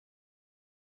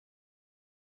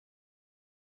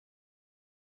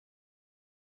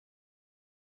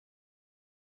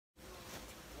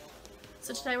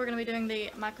So today we're going to be doing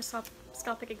the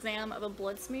microscopic exam of a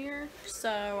blood smear.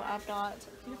 So I've got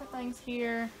a few different things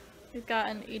here. We've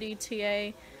got an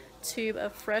EDTA tube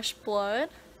of fresh blood.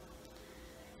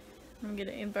 I'm going to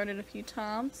get it inverted a few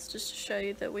times just to show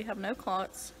you that we have no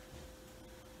clots.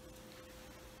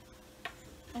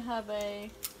 I have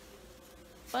a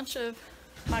bunch of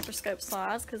microscope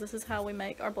slides because this is how we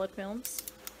make our blood films.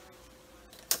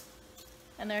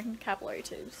 And they're capillary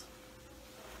tubes.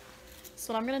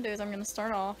 So what I'm going to do is I'm going to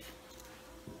start off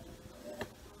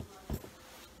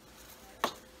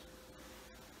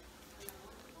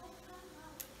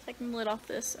taking the lid off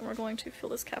this, and we're going to fill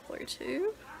this capillary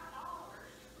tube.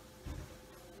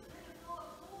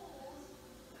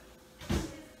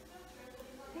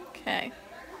 Okay.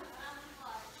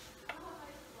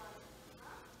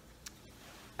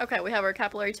 Okay, we have our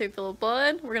capillary tube full of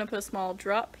blood. We're going to put a small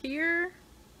drop here.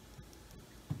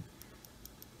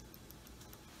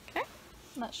 Okay,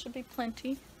 and that should be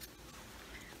plenty.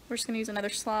 We're just going to use another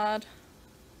slide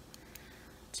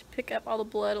to pick up all the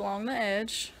blood along the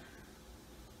edge.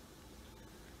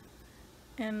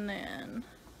 And then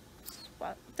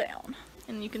swipe down.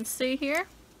 And you can see here,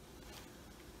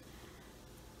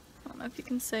 I don't know if you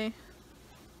can see,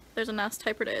 there's a nice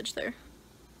tapered edge there.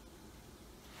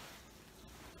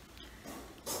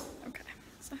 Okay,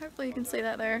 so hopefully you can see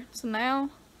that there. So now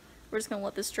we're just going to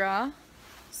let this dry.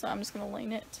 So I'm just going to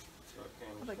lean it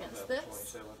up against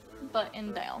this, butt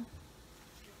end down.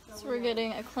 So we're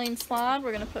getting a clean slide.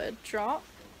 We're going to put a drop.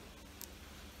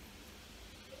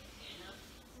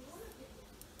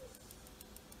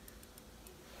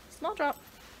 Small drop.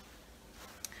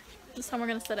 This time we're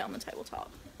going to set it on the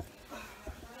tabletop.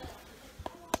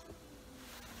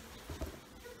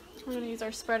 We're going to use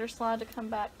our spreader slide to come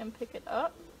back and pick it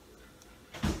up.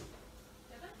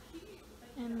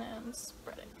 And then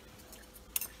spread it.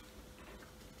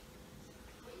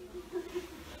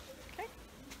 Okay,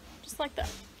 just like that.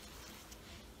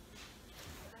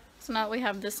 So now that we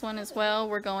have this one as well,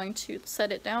 we're going to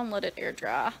set it down, let it air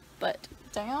dry. But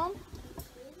down.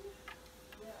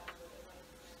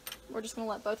 We're just going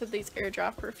to let both of these air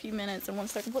dry for a few minutes, and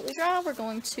once they're completely dry, we're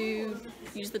going to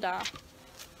use the dye.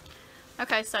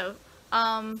 Okay, so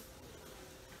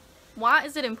why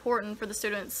is it important for the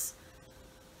student's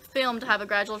film to have a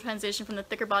gradual transition from the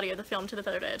thicker body of the film to the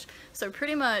feathered edge? So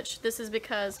pretty much this is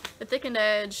because the thickened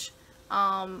edge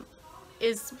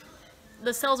is,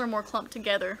 the cells are more clumped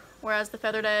together, whereas the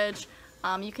feathered edge,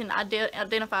 you can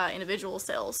identify individual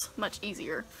cells much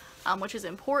easier, which is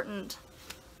important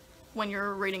when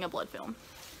you're reading a blood film.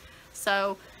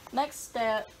 So next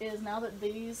step is, now that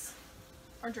these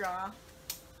are dry,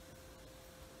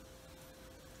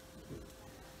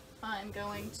 I'm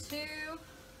going to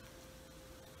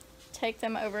take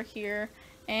them over here,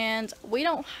 and we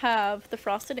don't have the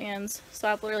frosted ends, so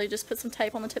I've literally just put some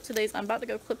tape on the tips of these. I'm about to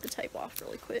go clip the tape off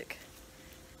really quick,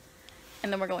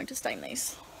 and then we're going to stain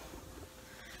these.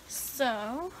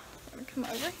 So I'm going to come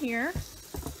over here.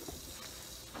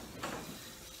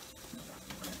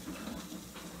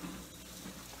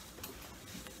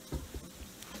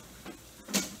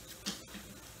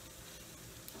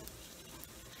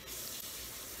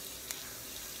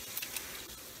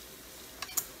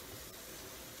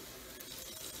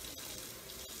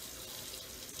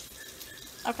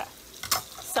 Okay,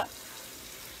 so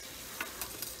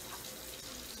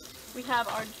we have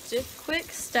our Dip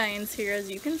Quick stains here, as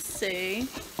you can see.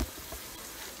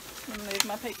 I'm going to move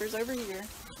my papers over here.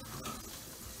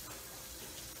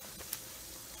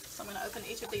 So I'm going to open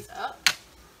each of these up.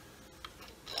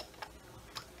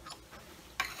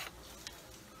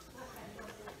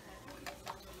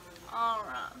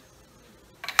 Alright.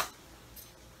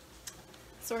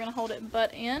 So we're going to hold it butt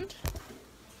end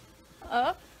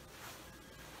up.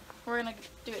 We're going to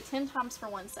do it 10 times for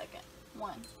 1 second.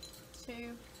 1,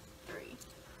 2, 3,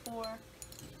 4,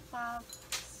 5,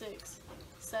 6,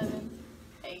 7,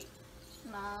 8,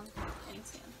 9, and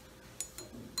 10.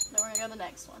 Then we're going to go to the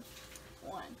next one.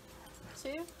 1,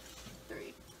 2,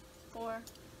 3, 4,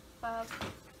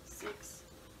 5, 6,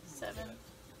 7,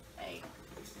 8,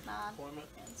 9,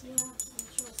 and 10.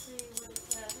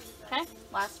 Okay,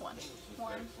 last one.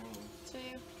 1, 2,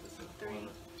 3,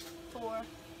 4,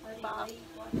 5, 6,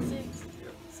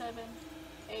 7,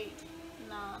 8,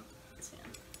 9, 10.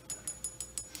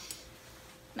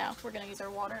 Now we're going to use our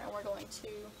water, and we're going to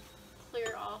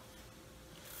clear off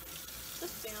the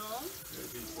film.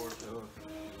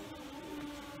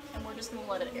 And we're just going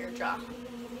to let it air dry.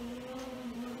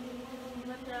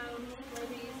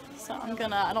 So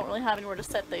I don't really have anywhere to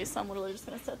set these, so I'm literally just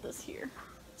going to set this here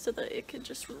so that it could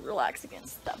just relax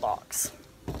against that box.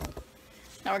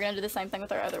 Now we're going to do the same thing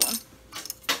with our other one.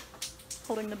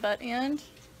 holding the butt end.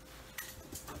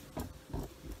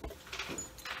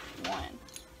 1,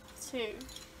 2,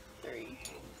 3,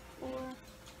 4,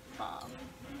 5,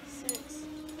 6,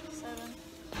 7,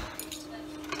 8, 9,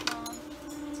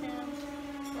 10,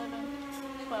 11,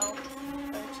 12,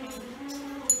 13.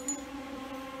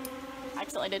 I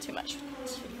accidentally did too much. 2, 4,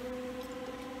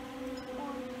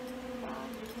 5,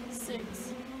 6, 7,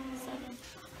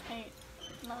 8,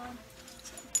 9, 10.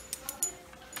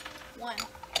 1,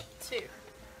 2,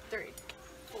 3,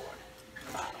 4,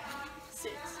 5,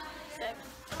 6, 7,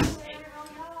 8,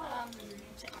 9,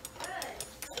 10.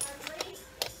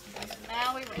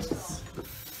 Now we rinse.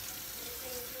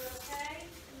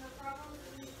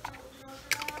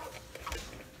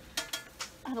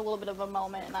 I had a little bit of a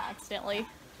moment and I accidentally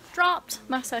dropped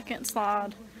my second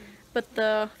slide, but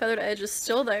the feathered edge is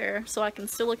still there, so I can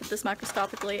still look at this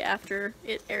microscopically after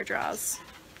it air dries.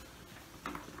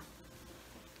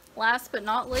 Last but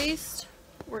not least,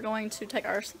 we're going to take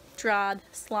our dried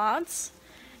slides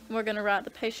and we're going to write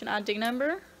the patient ID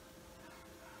number,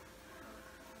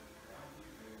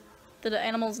 the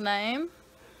animal's name,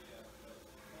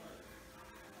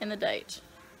 and the date.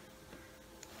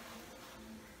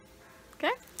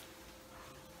 Okay?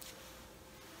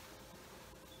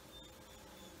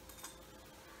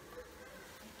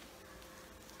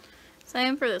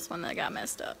 Same for this one that got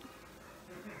messed up.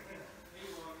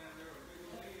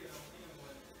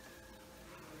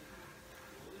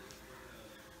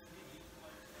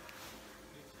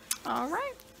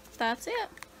 Alright, that's it.